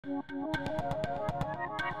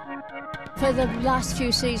For the last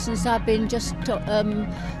few seasons I've been just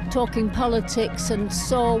talking politics and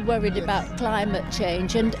so worried about climate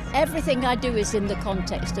change, and everything I do is in the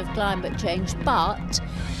context of climate change, but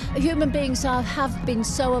human beings have been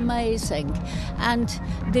so amazing, and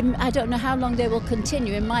I don't know how long they will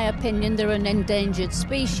continue. In my opinion, they're an endangered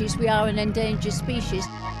species. We are an endangered species.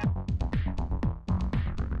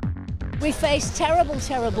 We face terrible,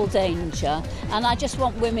 terrible danger, and I just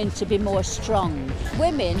want women to be more strong.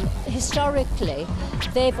 Women, historically,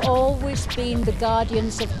 they've always been the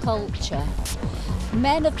guardians of culture.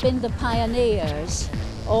 Men have been the pioneers,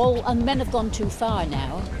 and men have gone too far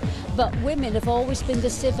now, but women have always been the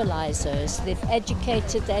civilizers. They've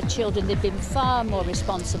educated their children. They've been far more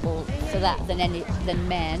responsible for that than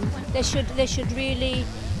men. They should really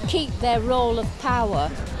keep their role of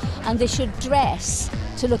power, and they should dress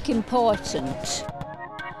to look important.